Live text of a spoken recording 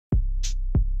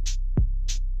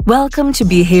Welcome to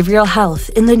Behavioral Health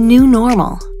in the New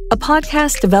Normal, a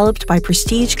podcast developed by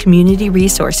Prestige Community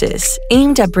Resources,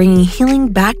 aimed at bringing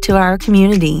healing back to our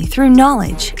community through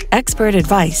knowledge, expert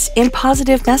advice, and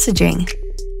positive messaging.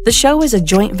 The show is a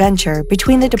joint venture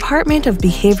between the Department of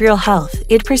Behavioral Health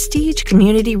and Prestige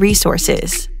Community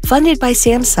Resources, funded by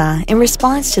SAMHSA in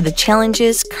response to the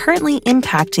challenges currently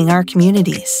impacting our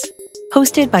communities.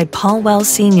 Hosted by Paul Wells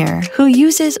Sr., who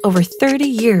uses over 30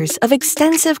 years of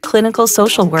extensive clinical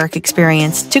social work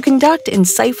experience to conduct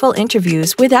insightful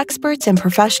interviews with experts and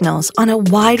professionals on a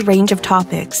wide range of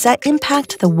topics that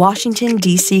impact the Washington,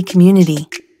 D.C. community.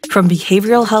 From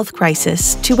behavioral health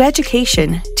crisis to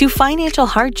education to financial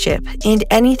hardship and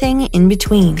anything in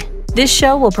between. This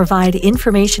show will provide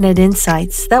information and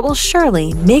insights that will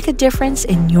surely make a difference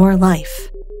in your life.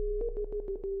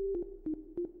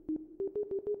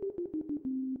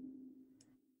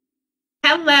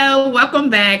 Hello, welcome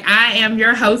back. I am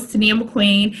your host, Tania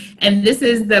McQueen, and this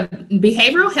is the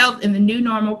Behavioral Health in the New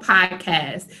Normal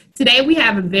podcast. Today we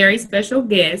have a very special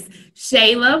guest,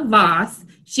 Shayla Voss.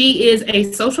 She is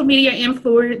a social media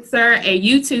influencer, a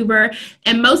YouTuber,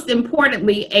 and most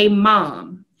importantly, a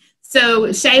mom. So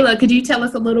Shayla, could you tell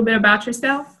us a little bit about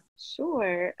yourself?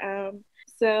 Sure.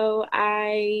 So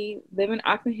I live in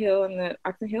Oxon Hill, in the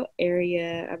Oxon Hill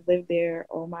area. I've lived there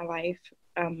all my life,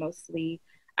 mostly.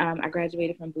 I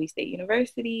graduated from Bowie State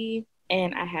University,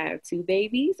 and I have two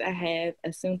babies. I have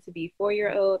a soon-to-be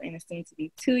 4-year-old and a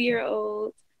soon-to-be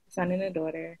 2-year-old, son and a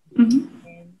daughter. Mm-hmm.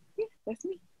 And yeah, that's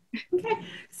me. Okay.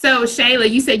 So, Shayla,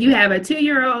 you said you have a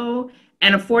 2-year-old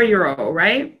and a 4-year-old,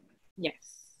 right? Yes.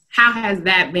 How has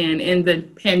that been in the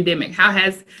pandemic? How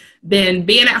has been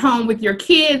being at home with your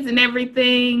kids and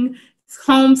everything,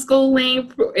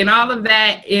 homeschooling and all of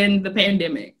that in the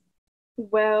pandemic?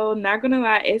 Well, not gonna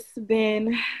lie, it's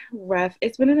been rough.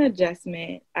 It's been an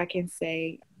adjustment, I can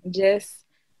say. Just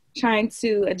trying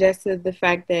to adjust to the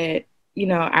fact that, you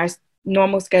know, our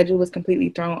normal schedule was completely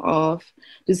thrown off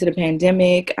due to the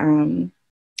pandemic.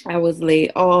 I was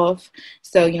laid off.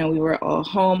 So, you know, we were all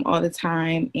home all the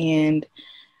time. And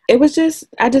it was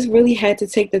I just really had to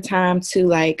take the time to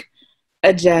like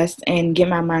adjust and get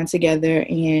my mind together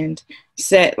and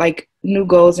set like new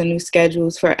goals and new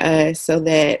schedules for us so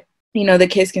that, you know, the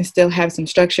kids can still have some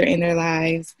structure in their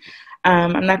lives.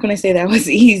 I'm not going to say that was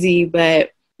easy,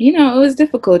 but, you know, it was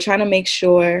difficult trying to make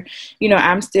sure, you know,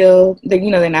 I'm still, you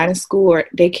know, they're not in school or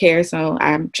daycare. So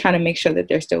I'm trying to make sure that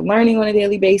they're still learning on a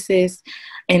daily basis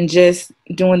and just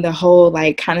doing the whole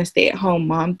like kind of stay at home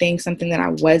mom thing, something that I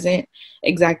wasn't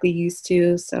exactly used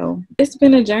to. So it's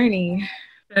been a journey.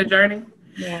 A journey?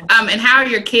 Yeah. And how are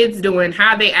your kids doing?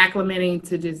 How are they acclimating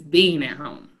to just being at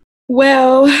home?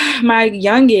 Well, my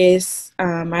youngest,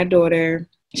 my daughter,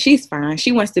 she's fine.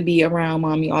 She wants to be around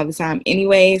mommy all the time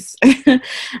anyways.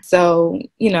 So,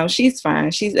 you know, she's fine.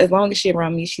 As long as she's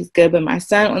around me, she's good. But my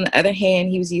son, on the other hand,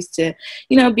 he was used to,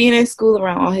 you know, being in school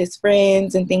around all his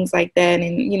friends and things like that.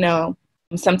 And, you know,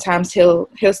 sometimes he'll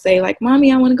say like,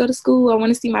 Mommy, I want to go to school. I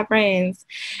want to see my friends.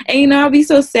 And, you know, I'll be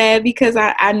so sad because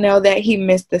I know that he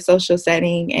missed the social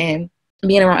setting and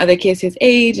being around other kids his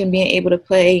age and being able to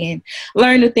play and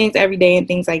learn new things every day and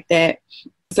things like that.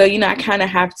 So, you know, I kind of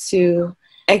have to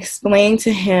explain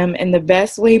to him in the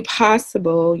best way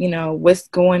possible, you know, what's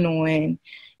going on,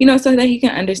 you know, so that he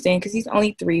can understand because he's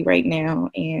only 3 right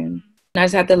now. And I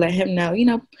just have to let him know, you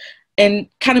know, and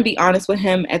kind of be honest with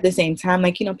him at the same time.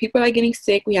 Like, you know, people are getting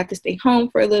sick. We have to stay home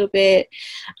for a little bit.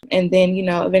 And then, you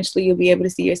know, eventually you'll be able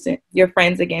to see your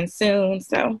friends again soon.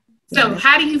 So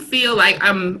how do you feel like,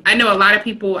 I know a lot of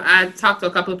people, I talked to a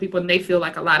couple of people and they feel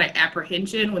like a lot of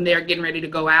apprehension when they're getting ready to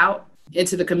go out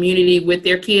into the community with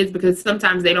their kids because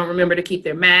sometimes they don't remember to keep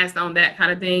their mask on, that kind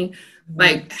of thing.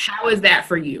 Like, how is that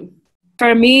for you?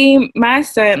 For me, my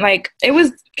son, like, it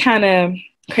was kind of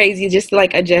crazy just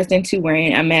like adjusting to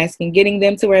wearing a mask and getting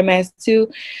them to wear a mask too.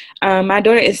 My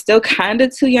daughter is still kind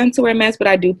of too young to wear a mask, but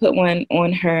I do put one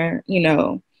on her, you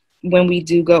know, when we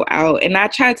do go out. And I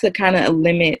try to kind of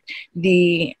limit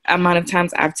the amount of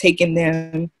times I've taken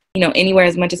them, you know, anywhere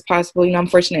as much as possible. You know, I'm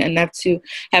fortunate enough to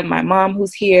have my mom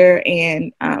who's here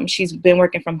and she's been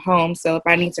working from home. So if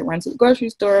I need to run to the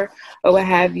grocery store or what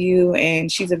have you,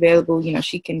 and she's available, you know,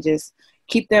 she can just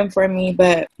keep them for me.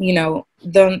 But, you know,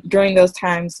 during those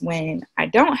times when I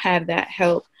don't have that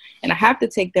help and I have to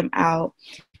take them out,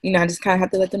 you know, I just kind of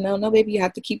have to let them know, no, baby, you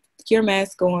have to keep your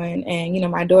mask on. And, you know,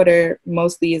 my daughter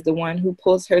mostly is the one who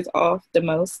pulls hers off the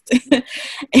most.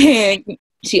 And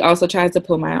she also tries to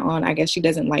pull mine on. I guess she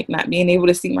doesn't like not being able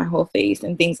to see my whole face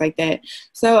and things like that.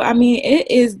 So, I mean, it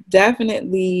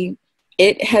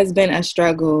has been a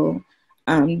struggle.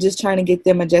 just trying to get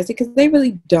them adjusted because they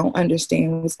really don't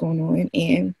understand what's going on.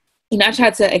 And, I try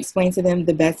to explain to them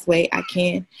the best way I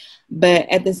can. But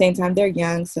at the same time, they're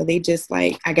young, so they just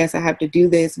like, I guess I have to do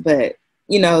this. But,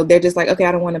 they're just like, okay,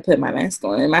 I don't want to put my mask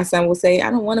on. And my son will say, I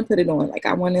don't want to put it on. Like,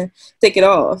 I want to take it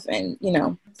off. And,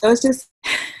 so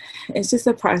it's just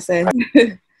a process.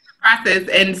 Process.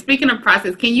 And speaking of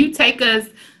process, can you take us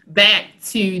back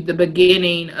to the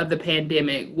beginning of the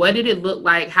pandemic? What did it look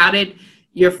like? How did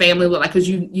your family look like? Because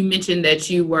you mentioned that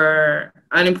you were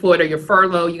unemployed or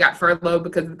you got furloughed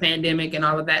because of the pandemic and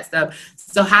all of that stuff.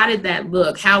 So how did that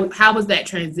look? How was that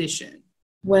transition?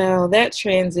 Well, that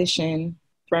transition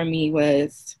for me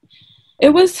was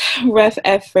rough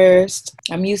at first.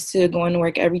 I'm used to going to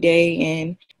work every day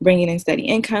and bringing in steady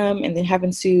income, and then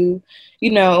having to,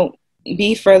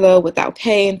 be furloughed without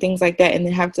pay and things like that, and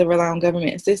then have to rely on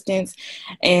government assistance.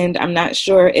 And I'm not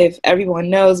sure if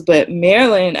everyone knows, but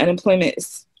Maryland unemployment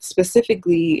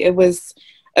specifically, it was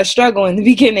a struggle in the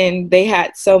beginning. They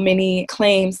had so many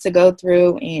claims to go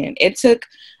through, and it took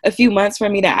a few months for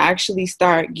me to actually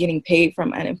start getting paid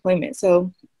from unemployment.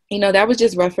 So that was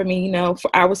just rough for me.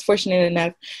 I was fortunate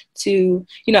enough to,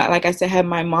 like I said, have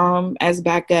my mom as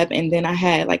backup, and then I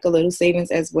had like a little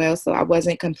savings as well. So I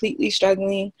wasn't completely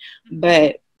struggling,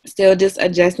 but still just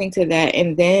adjusting to that.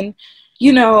 And then,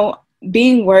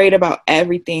 being worried about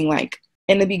everything, like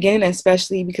in the beginning,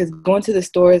 especially because going to the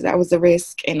stores, that was a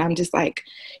risk. And I'm just like,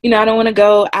 I don't want to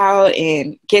go out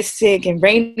and get sick and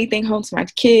bring anything home to my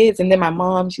kids. And then my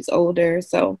mom, she's older.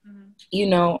 So,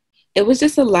 it was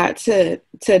just a lot to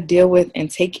deal with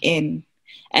and take in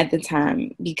at the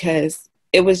time because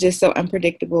it was just so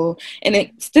unpredictable. And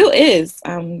it still is.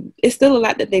 It's still a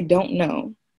lot that they don't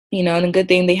know, and a good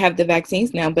thing they have the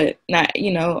vaccines now, but not,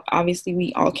 obviously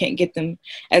we all can't get them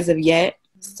as of yet.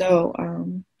 So,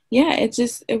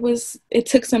 it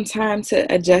took some time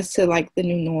to adjust to like the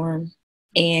new norm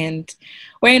and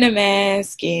wearing a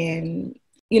mask and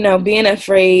being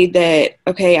afraid that,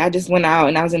 okay, I just went out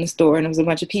and I was in the store and there was a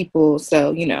bunch of people.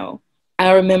 So,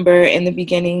 I remember in the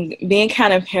beginning being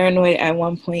kind of paranoid at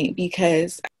one point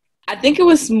because I think it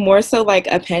was more so like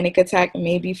a panic attack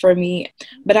maybe for me.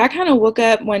 But I kind of woke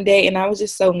up one day and I was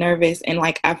just so nervous, and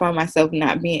like I found myself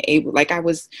not being able, like I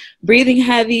was breathing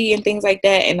heavy and things like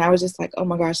that. And I was just like, oh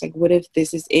my gosh, like what if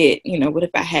this is it? What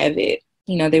if I have it?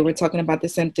 They were talking about the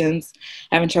symptoms,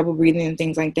 having trouble breathing and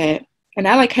things like that. And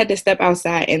I like had to step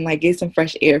outside and like get some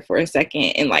fresh air for a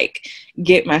second and like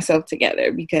get myself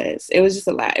together because it was just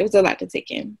a lot. It was a lot to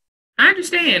take in. I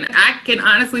understand. I can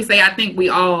honestly say I think we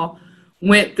all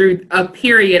went through a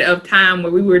period of time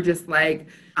where we were just like,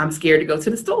 I'm scared to go to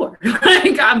the store.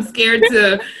 Like I'm scared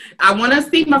I want to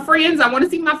see my friends. I want to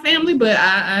see my family, but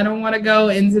I don't want to go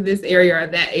into this area or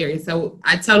that area. So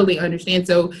I totally understand.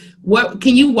 So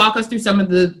can you walk us through some of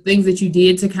the things that you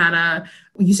did to kind of,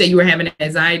 you said you were having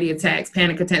anxiety attacks,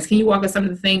 panic attacks. Can you walk us some of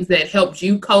the things that helped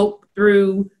you cope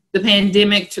through the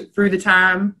pandemic, through the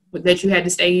time that you had to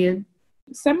stay in?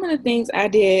 Some of the things I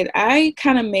did, I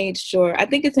kind of made sure, I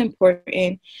think it's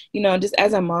important, just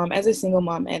as a mom, as a single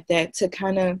mom at that, to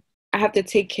kind of, I have to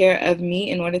take care of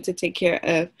me in order to take care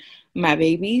of my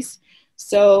babies.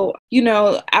 So,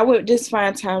 I would just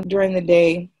find time during the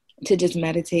day to just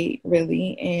meditate,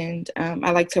 really. And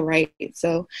I like to write.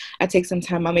 So I take some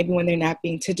time out, maybe when they're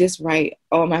napping, to just write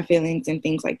all my feelings and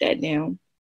things like that down.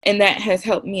 And that has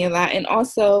helped me a lot. And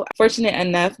also, fortunate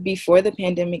enough, before the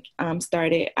pandemic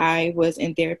started, I was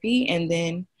in therapy. And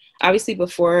then obviously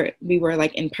before we were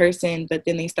like in person, but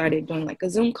then they started doing like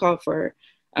a Zoom call for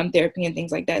therapy and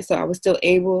things like that. So I was still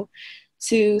able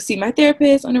to see my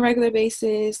therapist on a regular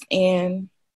basis. And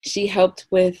she helped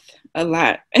with a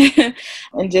lot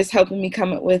and just helping me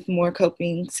come up with more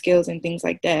coping skills and things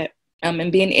like that.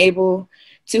 And being able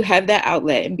to have that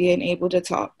outlet and being able to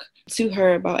talk to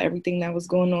her about everything that was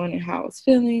going on and how I was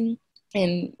feeling,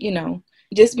 and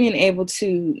just being able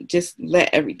to just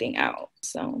let everything out.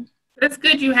 So that's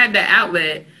good you had that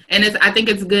outlet, and I think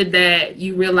it's good that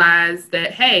you realize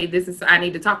that, hey, I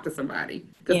need to talk to somebody,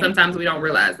 because sometimes we don't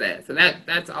realize that. So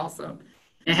that's awesome,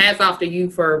 and hats off to you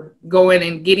for going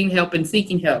and getting help and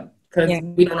seeking help, because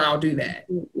we don't all do that.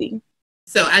 Absolutely.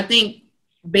 So I think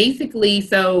basically,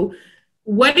 so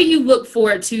what do you look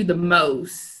forward to the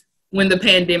most when the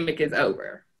pandemic is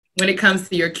over, when it comes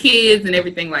to your kids and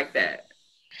everything like that?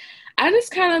 I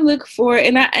just kind of look for,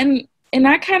 and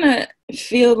I kind of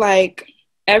feel like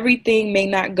everything may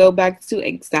not go back to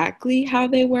exactly how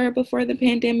they were before the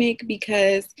pandemic,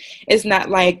 because it's not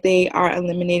like they are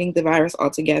eliminating the virus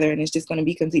altogether and it's just going to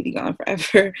be completely gone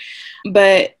forever.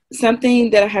 But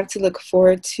something that I have to look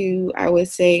forward to, I would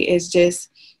say, is just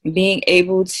being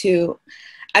able to,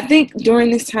 I think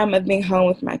during this time of being home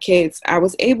with my kids, I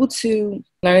was able to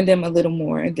learn them a little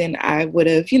more than I would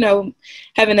have,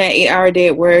 having that 8-hour day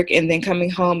at work and then coming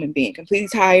home and being completely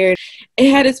tired.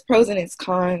 It had its pros and its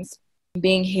cons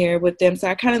being here with them. So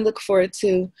I kind of look forward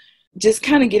to just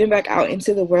kind of getting back out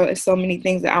into the world. There's so many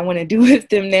things that I want to do with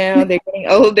them now. They're getting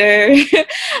older.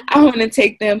 I want to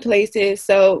take them places.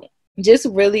 So just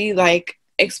really like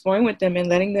exploring with them and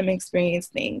letting them experience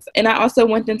things. And I also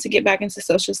want them to get back into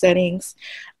social settings,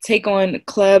 take on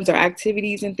clubs or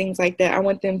activities and things like that. I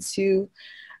want them to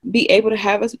be able to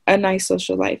have a nice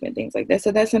social life and things like that.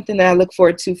 So that's something that I look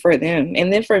forward to for them.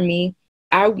 And then for me,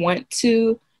 I want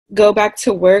to go back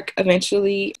to work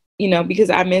eventually, because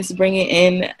I miss bringing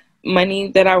in money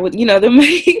that I would, the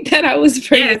money that I was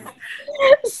bringing.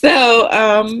 Yes. So,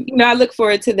 I look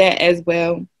forward to that as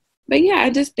well. But yeah,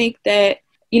 I just think that,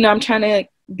 I'm trying to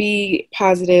be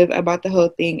positive about the whole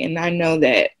thing. And I know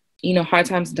that, hard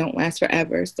times don't last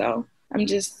forever. So I'm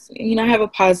just, I have a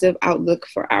positive outlook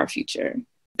for our future.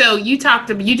 So you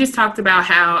just talked about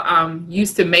how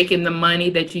used to making the money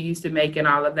that you used to make and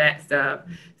all of that stuff.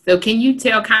 So can you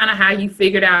tell kind of how you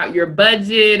figured out your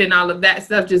budget and all of that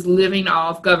stuff, just living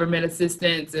off government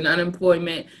assistance and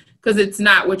unemployment, because it's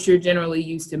not what you're generally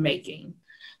used to making?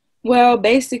 Well,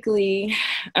 basically,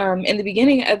 in the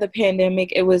beginning of the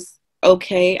pandemic, it was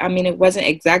okay. I mean, it wasn't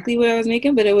exactly what I was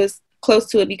making, but it was close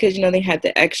to it because, they had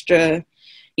the extra,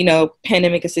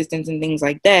 pandemic assistance and things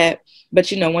like that.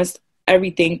 But, once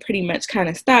everything pretty much kind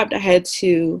of stopped, I had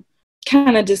to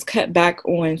kind of just cut back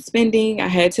on spending. I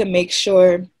had to make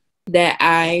sure that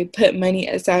I put money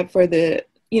aside for the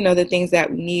things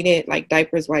that we needed, like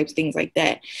diapers, wipes, things like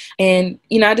that. And,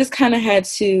 I just kind of had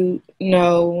to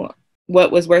know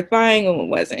what was worth buying and what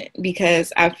wasn't,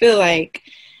 because I feel like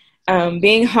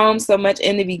being home so much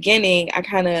in the beginning, I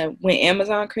kind of went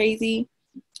Amazon crazy.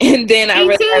 And then I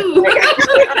realized,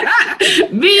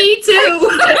 me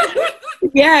too.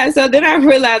 Yeah, so then I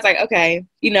realized, like, okay,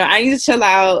 I need to chill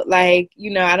out. Like,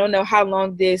 I don't know how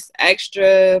long this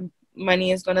extra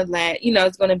money is going to last.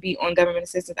 It's going to be on government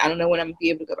assistance. I don't know when I'm going to be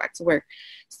able to go back to work.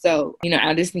 So,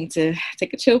 I just need to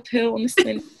take a chill pill on the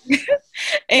spending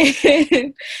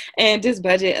and just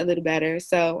budget a little better.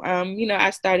 So, I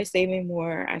started saving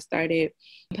more. I started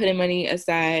putting money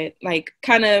aside, like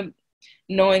kind of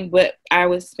knowing what I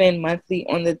would spend monthly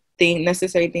on the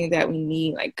necessary things that we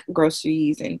need, like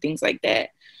groceries and things like that.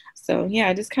 So yeah,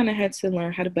 I just kind of had to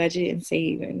learn how to budget and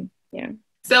save, and yeah.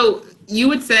 So you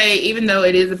would say, even though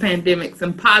it is a pandemic,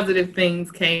 some positive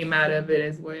things came out of it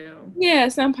as well? Yeah,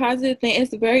 some positive things.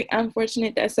 It's very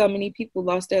unfortunate that so many people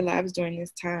lost their lives during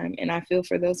this time, and I feel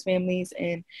for those families,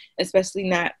 and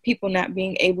especially people not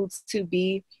being able to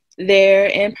be there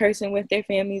in person with their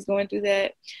families going through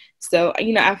that. So,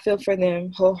 I feel for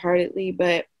them wholeheartedly,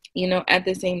 but, at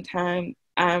the same time,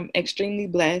 I'm extremely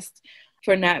blessed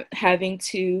for not having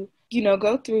to,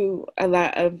 go through a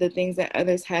lot of the things that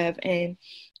others have. And,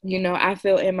 I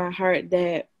feel in my heart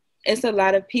that it's a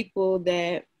lot of people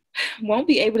that won't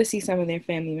be able to see some of their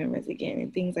family members again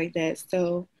and things like that.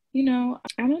 So, I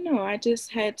don't know. I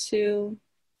have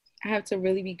to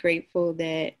really be grateful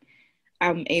that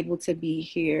I'm able to be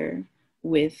here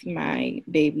with my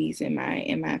babies and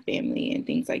my family and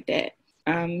things like that.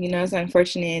 It's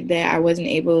unfortunate that I wasn't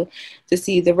able to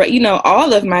see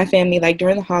all of my family, like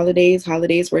during the holidays.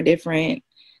 Holidays were different.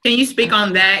 Can you speak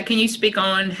on that? Can you speak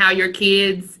on how you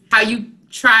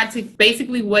tried to,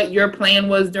 basically what your plan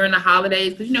was during the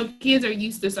holidays? Because, kids are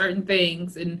used to certain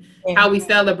things and how we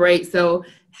celebrate. So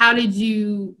how did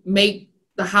you make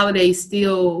the holidays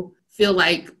still feel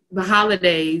like the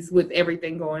holidays with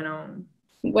everything going on?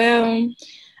 Well,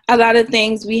 a lot of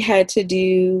things we had to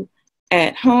do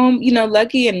at home.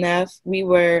 Lucky enough, we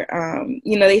were,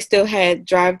 they still had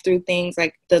drive-through things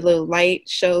like the little light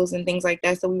shows and things like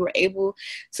that. So we were able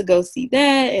to go see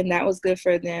that, and that was good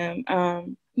for them.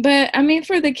 But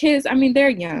for the kids, they're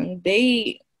young.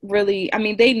 They really,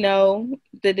 they know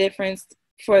the difference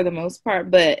for the most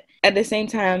part, but at the same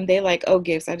time, they like, oh,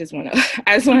 gifts. I just want to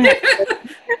have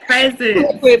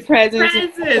presents. With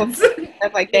presents. And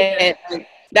stuff like that. Like,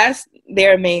 that's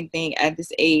their main thing at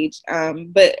this age.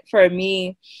 But for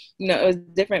me, it was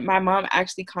different. My mom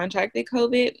actually contracted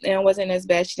COVID, and it wasn't as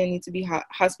bad. She didn't need to be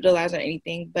hospitalized or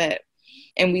anything,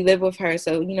 and we lived with her.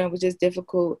 So, it was just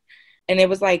difficult. And it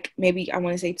was like, maybe I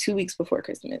want to say 2 weeks before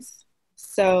Christmas.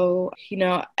 So,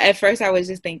 at first I was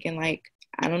just thinking like,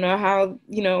 I don't know how,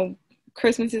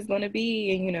 Christmas is going to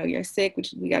be, and, you're sick,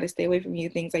 which we got to stay away from you,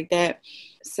 things like that.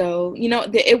 So,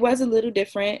 it was a little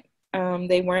different.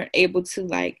 They weren't able to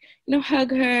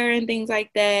hug her and things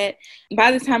like that.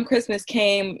 By the time Christmas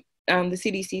came, the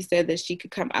CDC said that she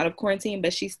could come out of quarantine,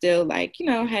 but she still like,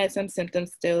 had some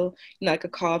symptoms still, like a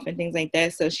cough and things like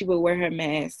that. So she would wear her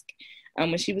mask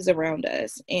when she was around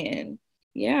us. And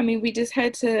yeah, I mean, we just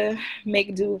had to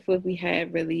make do with what we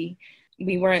had, really.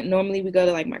 We go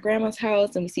to like my grandma's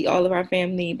house and we see all of our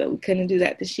family, but we couldn't do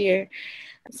that this year.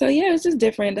 So yeah, it was just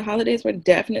different. The holidays were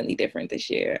definitely different this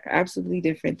year. Absolutely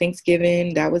different.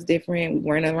 Thanksgiving, that was different. We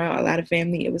weren't around a lot of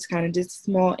family. It was kind of just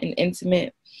small and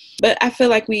intimate. But I feel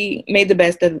like we made the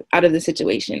best out of the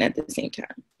situation at the same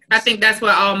time. I think that's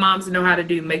what all moms know how to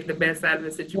do, make the best out of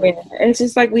the situation. Yeah, it's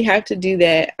just like we have to do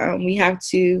that. We have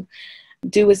to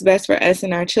do what's best for us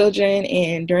and our children.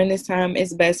 And during this time,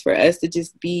 it's best for us to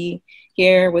just be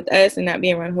here with us and not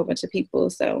be around a whole bunch of people.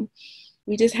 So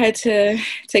we just had to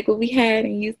take what we had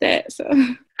and use that. So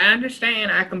I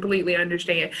understand. I completely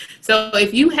understand. So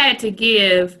if you had to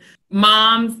give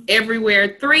moms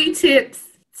everywhere 3 tips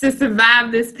to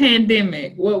survive this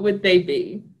pandemic, what would they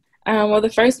be? Well, the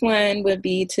first one would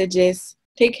be to just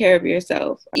take care of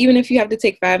yourself. Even if you have to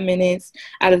take 5 minutes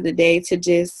out of the day to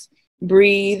just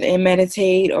breathe and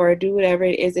meditate or do whatever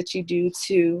it is that you do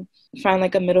to find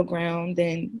like a middle ground,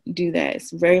 then do that.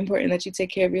 It's very important that you take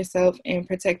care of yourself and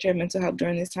protect your mental health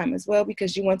during this time as well,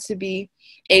 because you want to be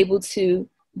able to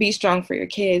be strong for your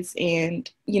kids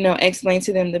and, explain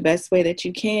to them the best way that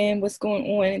you can what's going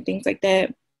on and things like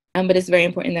that. But it's very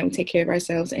important that we take care of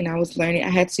ourselves. And I was learning, I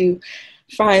had to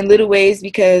find little ways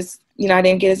because, I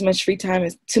didn't get as much free time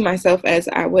to myself as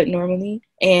I would normally.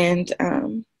 And,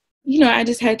 I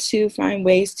just had to find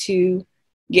ways to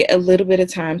get a little bit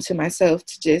of time to myself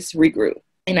to just regroup.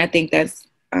 And I think that's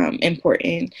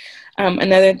important.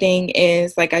 Another thing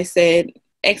is, like I said,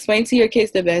 explain to your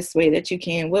kids the best way that you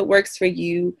can. What works for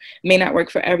you may not work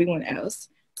for everyone else.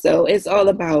 So it's all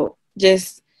about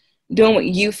just doing what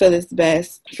you feel is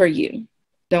best for you.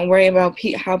 Don't worry about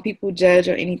how people judge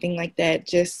or anything like that.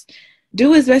 Just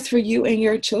do what's best for you and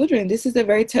your children. This is a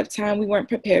very tough time. We weren't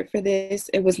prepared for this.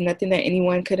 It was nothing that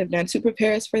anyone could have done to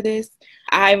prepare us for this.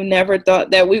 I've never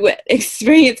thought that we would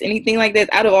experience anything like this.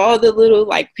 Out of all the little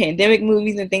like pandemic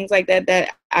movies and things like that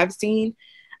I've seen,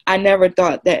 I never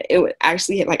thought that it would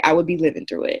actually, like, I would be living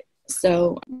through it.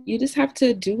 So you just have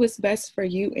to do what's best for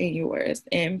you and yours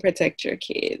and protect your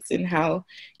kids. And how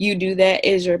you do that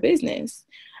is your business.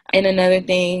 And another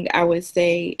thing I would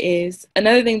say is,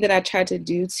 another thing that I try to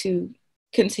do to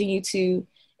continue to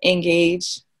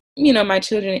engage, my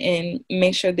children and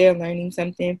make sure they're learning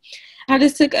something. I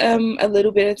just took a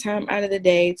little bit of time out of the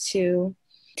day to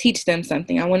teach them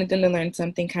something. I wanted them to learn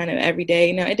something kind of every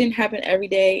day. Now, it didn't happen every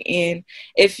day. And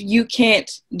if you can't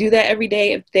do that every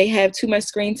day, if they have too much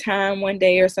screen time one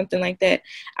day or something like that,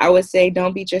 I would say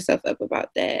don't beat yourself up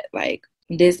about that. Like,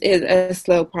 this is a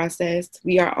slow process.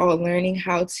 We are all learning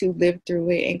how to live through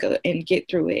it and go and get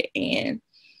through it. And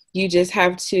you just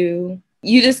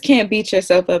can't beat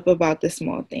yourself up about the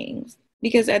small things,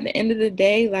 because at the end of the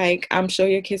day, like, I'm sure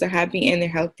your kids are happy and they're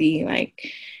healthy, like,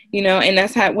 and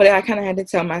that's what I kind of had to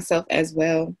tell myself as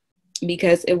well,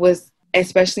 because it was,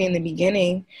 especially in the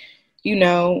beginning,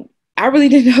 I really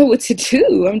didn't know what to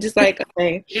do. I'm just like,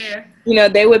 okay, yeah.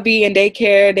 They would be in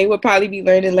daycare. They would probably be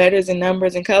learning letters and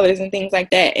numbers and colors and things like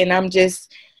that. And I'm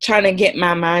just trying to get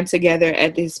my mind together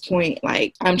at this point.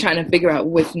 Like, I'm trying to figure out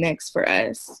what's next for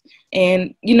us.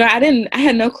 And, I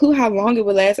had no clue how long it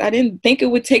would last. I didn't think it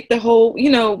would take the whole,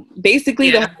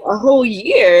 basically a whole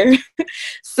year.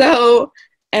 So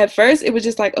at first it was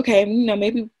just like, okay,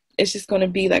 maybe it's just going to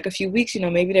be like a few weeks,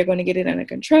 maybe they're going to get it under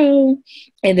control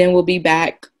and then we'll be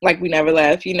back like we never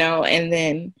left, and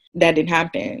then that didn't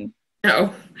happen.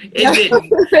 No, it didn't.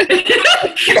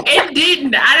 It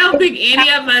didn't. I don't think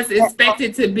any of us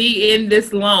expected to be in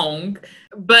this long.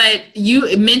 But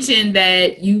you mentioned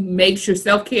that you make sure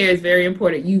self-care is very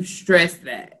important. You stressed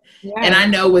that. Yeah. And I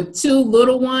know with 2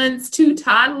 little ones, 2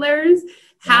 toddlers,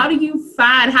 how do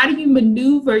you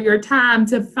maneuver your time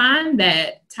to find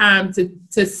that time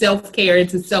to self-care and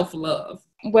to self-love?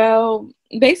 Well,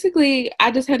 basically, I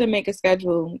just had to make a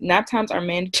schedule. Nap times are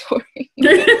mandatory.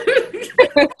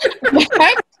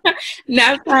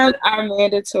 Nap times are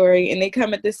mandatory, and they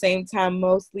come at the same time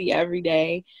mostly every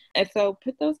day. And so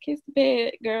put those kids to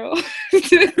bed, girl.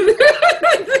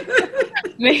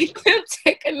 Make them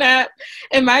take a nap.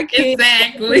 And my kids,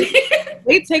 exactly.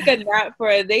 they take a nap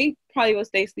they probably will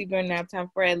stay asleep during nap time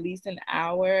for at least an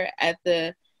hour at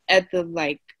the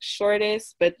like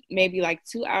shortest, but maybe like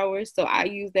 2 hours. So I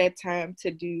use that time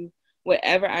to do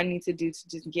whatever I need to do to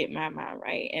just get my mind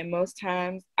right. And most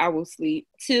times I will sleep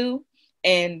 2,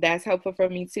 And that's helpful for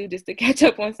me too, just to catch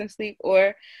up on some sleep.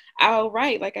 Or I'll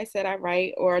write, like I said, I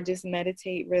write, or just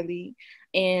meditate really.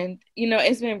 And, you know,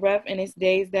 it's been rough, and it's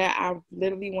days that I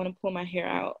literally want to pull my hair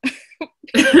out.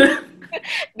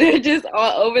 They're just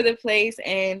all over the place,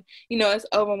 and, you know, it's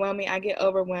overwhelming. I get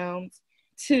overwhelmed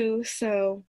too.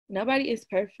 So nobody is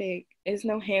perfect. There's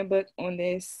no handbook on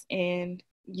this, and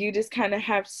you just kind of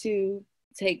have to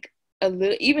take a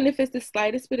little, even if it's the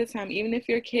slightest bit of time, even if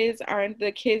your kids aren't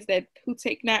the kids who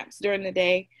take naps during the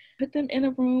day, put them in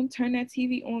a room, turn that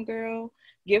TV on, girl,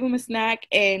 give them a snack,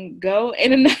 and go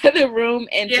in another room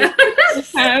and just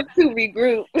take time to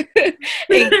regroup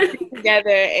and get together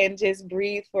and just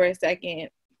breathe for a second.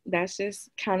 That's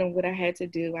just kind of what I had to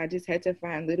do. I just had to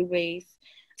find little ways,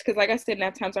 because like I said,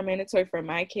 nap times are mandatory for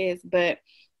my kids, but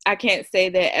I can't say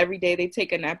that every day they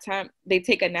take a nap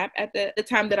at the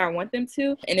time that I want them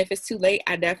to. And if it's too late,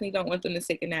 I definitely don't want them to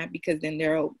take a nap, because then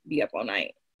they'll be up all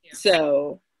night. Yeah.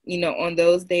 So, you know, on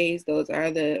those days, those are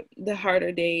the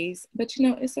harder days. But, you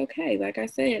know, it's okay. Like I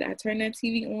said, I turn that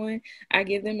TV on, I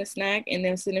give them a snack, and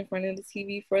they'll sit in front of the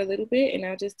TV for a little bit, and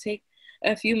I'll just take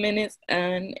a few minutes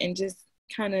and just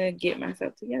kind of get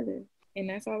myself together. And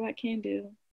that's all I can do.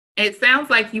 It sounds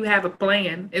like you have a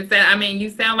plan. You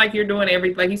sound like you're doing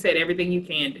like you said, everything you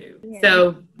can do. Yeah,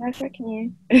 so yes, I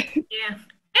can. Yeah,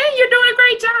 and you're doing a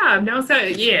great job. No, so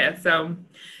yeah. So,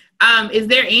 is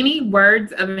there any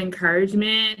words of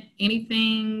encouragement?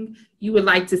 Anything you would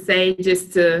like to say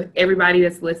just to everybody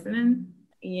that's listening?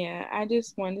 Yeah, I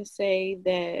just want to say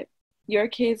that your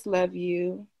kids love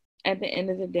you. At the end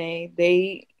of the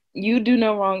day, you do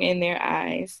no wrong in their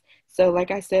eyes. So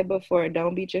like I said before,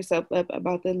 don't beat yourself up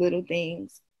about the little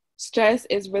things. Stress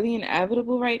is really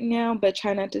inevitable right now, but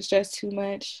try not to stress too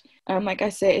much. Like I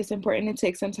said, it's important to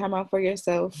take some time out for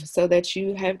yourself so that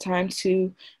you have time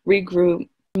to regroup.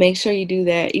 Make sure you do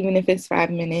that, even if it's 5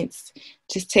 minutes.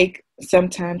 Just take some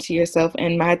time to yourself.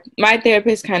 And my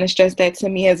therapist kind of stressed that to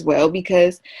me as well,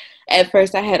 because at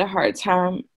first I had a hard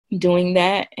time doing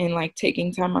that and like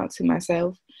taking time out to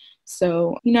myself.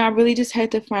 So, you know, I really just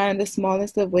had to find the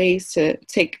smallest of ways to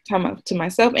take time out to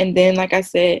myself. And then, like I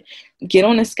said, get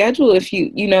on a schedule if you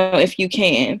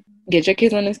can. Get your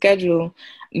kids on a schedule.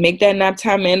 Make that nap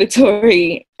time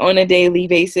mandatory on a daily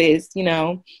basis, you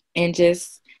know, and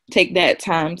just take that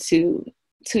time to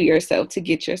yourself to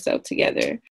get yourself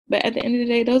together. But at the end of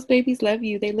the day, those babies love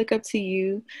you. They look up to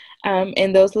you.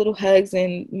 And those little hugs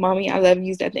and mommy, I love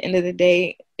yous at the end of the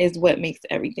day is what makes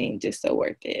everything just so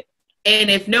worth it.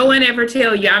 And if no one ever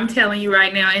tell you, I'm telling you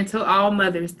right now, and to all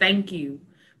mothers, thank you.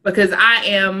 Because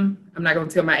I'm not going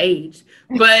to tell my age,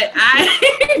 but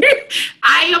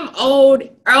I am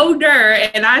older,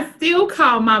 and I still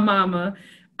call my mama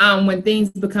when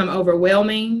things become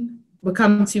overwhelming,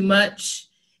 become too much.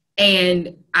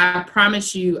 And I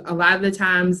promise you, a lot of the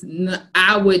times,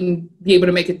 I wouldn't be able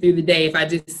to make it through the day if I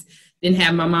just didn't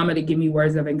have my mama to give me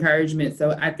words of encouragement.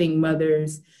 So I think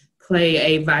mothers play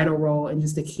a vital role and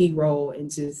just a key role in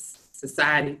just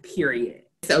society, period.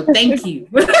 So thank you.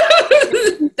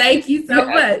 Thank you so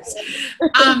much.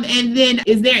 And then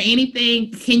is there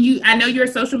anything, I know you're a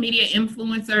social media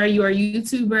influencer, you're a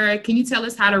YouTuber. Can you tell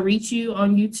us how to reach you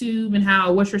on YouTube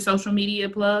and what's your social media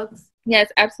plugs?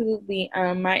 Yes, absolutely.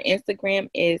 My Instagram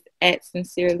is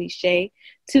 @sincerelyshay,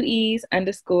 2 E's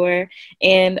 _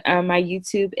 and my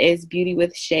YouTube is Beauty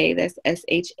with Shay. That's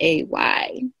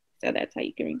SHAY. So that's how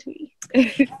you can reach me.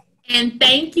 And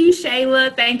thank you,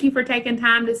 Shayla. Thank you for taking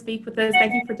time to speak with us.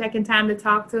 Thank you for taking time to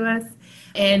talk to us.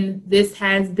 And this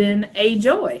has been a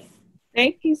joy.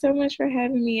 Thank you so much for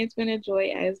having me. It's been a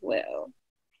joy as well.